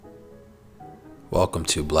Welcome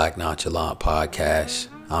to Black Nonchalant Podcast.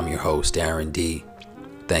 I'm your host, Aaron D.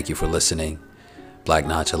 Thank you for listening. Black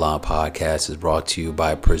Nonchalant Podcast is brought to you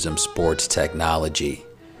by Prism Sports Technology,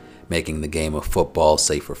 making the game of football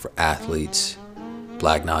safer for athletes.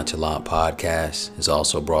 Black Nonchalant Podcast is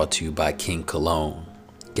also brought to you by King Cologne,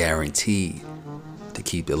 guaranteed to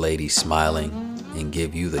keep the ladies smiling and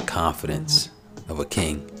give you the confidence of a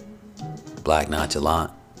king. Black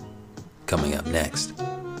Nonchalant, coming up next.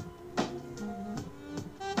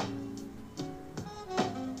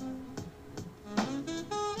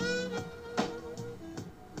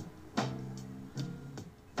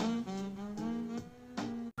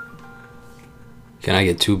 Can I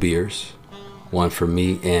get 2 beers? One for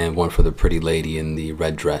me and one for the pretty lady in the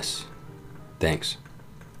red dress. Thanks.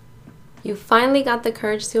 You finally got the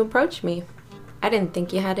courage to approach me. I didn't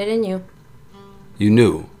think you had it in you. You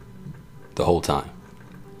knew the whole time.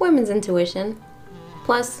 Women's intuition.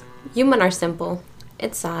 Plus, women are simple.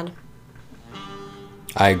 It's sad.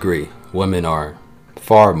 I agree. Women are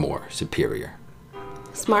far more superior.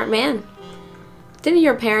 Smart man. Didn't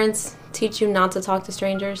your parents teach you not to talk to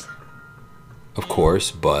strangers? Of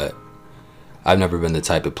course, but I've never been the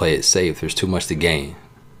type to play it safe. There's too much to gain.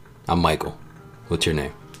 I'm Michael. What's your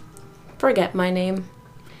name? Forget my name.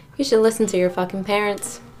 You should listen to your fucking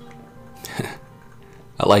parents.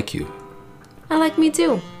 I like you. I like me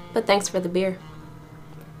too, but thanks for the beer.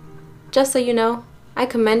 Just so you know, I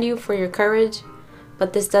commend you for your courage,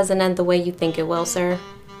 but this doesn't end the way you think it will, sir.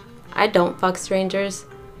 I don't fuck strangers.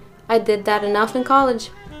 I did that enough in college.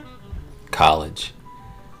 College.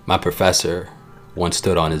 My professor once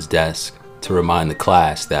stood on his desk to remind the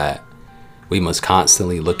class that we must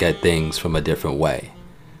constantly look at things from a different way.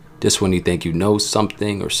 Just when you think you know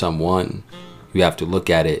something or someone, you have to look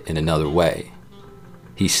at it in another way.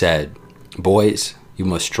 He said, "Boys, you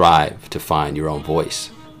must strive to find your own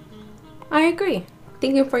voice." I agree.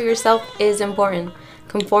 Thinking for yourself is important.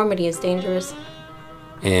 Conformity is dangerous.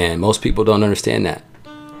 And most people don't understand that.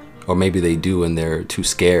 Or maybe they do and they're too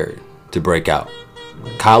scared to break out.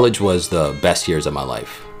 College was the best years of my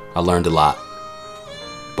life. I learned a lot.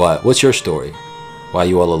 But what's your story? Why are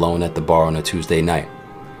you all alone at the bar on a Tuesday night?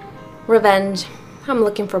 Revenge. I'm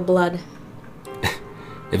looking for blood.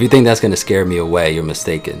 If you think that's going to scare me away, you're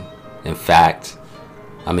mistaken. In fact,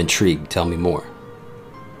 I'm intrigued. Tell me more.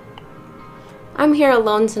 I'm here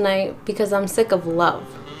alone tonight because I'm sick of love.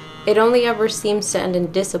 It only ever seems to end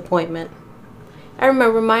in disappointment. I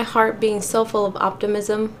remember my heart being so full of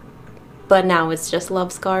optimism, but now it's just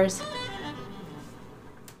love scars.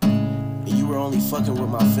 And you were only fucking with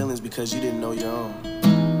my feelings because you didn't know your own.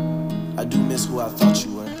 I do miss who I thought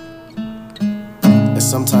you were. And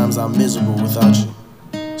sometimes I'm miserable without you.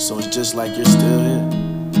 So it's just like you're still here.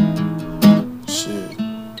 Shit.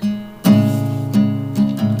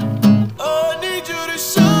 I need you to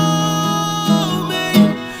show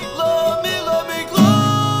me. Love me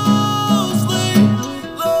closely.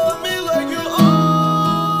 Love me like you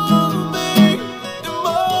own me. In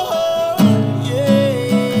my heart, yeah.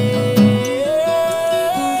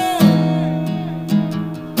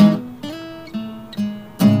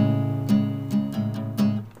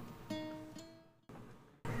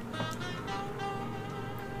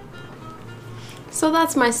 So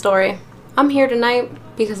that's my story. I'm here tonight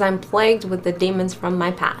because I'm plagued with the demons from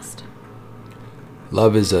my past.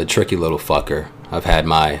 Love is a tricky little fucker. I've had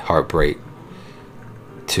my heartbreak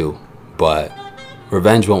too. But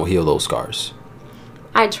revenge won't heal those scars.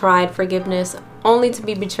 I tried forgiveness, only to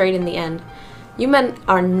be betrayed in the end. You men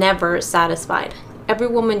are never satisfied. Every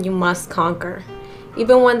woman you must conquer,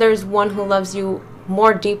 even when there's one who loves you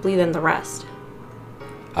more deeply than the rest.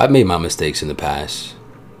 I've made my mistakes in the past.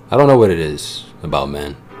 I don't know what it is about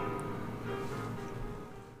men.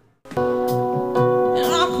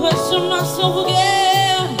 And I question myself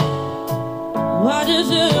again. What is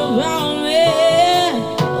it around me?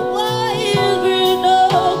 Why is there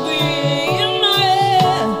no green in my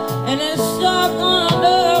head? And it's stuck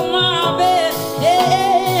under my bed.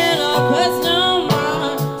 And I question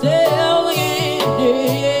myself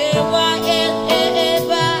again. Why is it about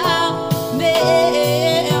me?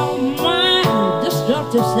 My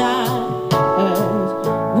destructive side.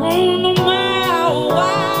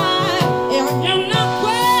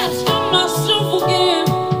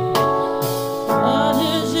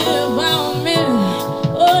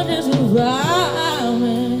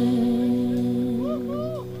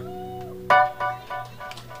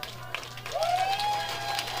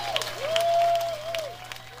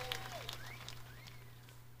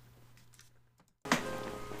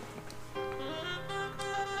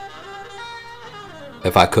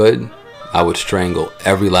 If I could, I would strangle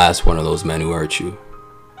every last one of those men who hurt you.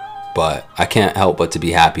 but I can't help but to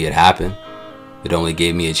be happy it happened. It only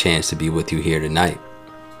gave me a chance to be with you here tonight.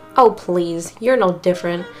 Oh, please, you're no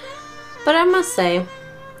different. But I must say,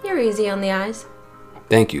 you're easy on the eyes.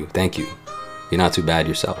 Thank you. You're not too bad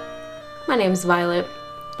yourself. My name's Violet,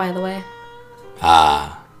 by the way.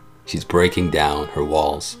 Ah, she's breaking down her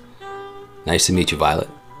walls. Nice to meet you, Violet.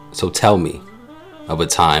 So tell me of a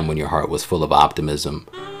time when your heart was full of optimism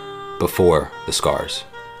before the scars.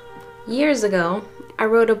 Years ago, I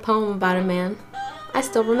wrote a poem about a man. I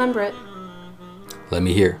still remember it. Let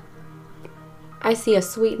me hear. I see a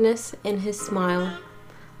sweetness in his smile.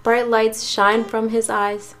 Bright lights shine from his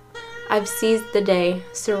eyes. I've seized the day,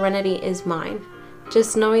 serenity is mine.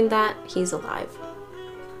 Just knowing that he's alive.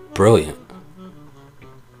 Brilliant.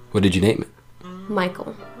 What did you name it?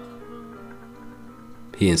 Michael.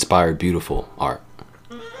 He inspired beautiful art.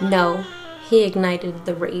 No, he ignited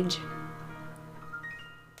the rage.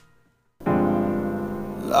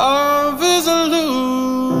 Love is a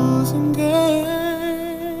losing game.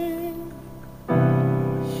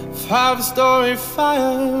 5-story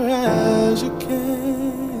fire as you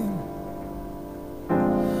can.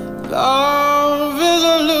 Love is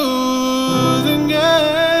a losing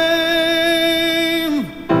game.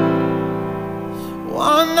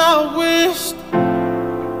 One I wished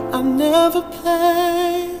I never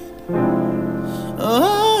played.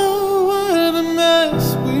 Oh, what a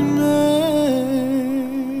mess we made.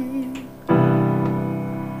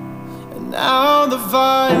 And now the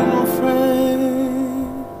final frame.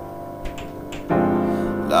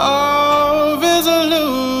 Love is a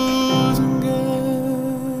losing game.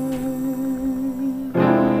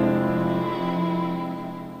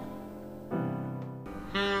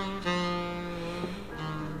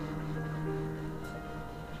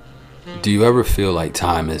 Do you ever feel like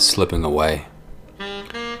time is slipping away?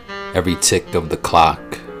 Every tick of the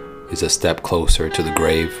clock is a step closer to the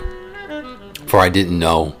grave. For I didn't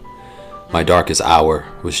know my darkest hour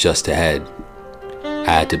was just ahead. I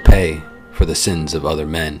had to pay for the sins of other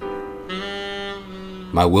men.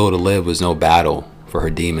 My will to live was no battle for her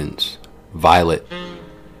demons. Violet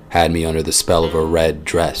had me under the spell of her red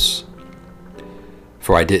dress.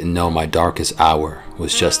 For I didn't know my darkest hour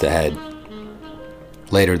was just ahead.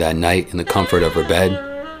 Later that night, in the comfort of her bed,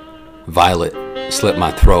 Violet slit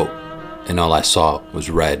my throat, and all I saw was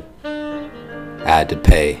red. I had to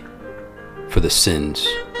pay for the sins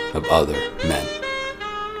of other men.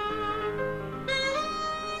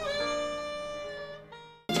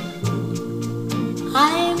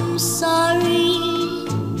 I'm sorry,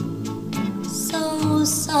 so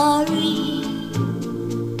sorry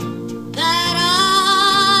that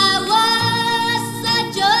I was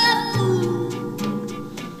such a fool.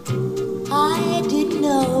 I didn't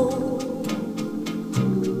know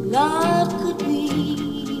love could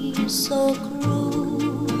be so cruel.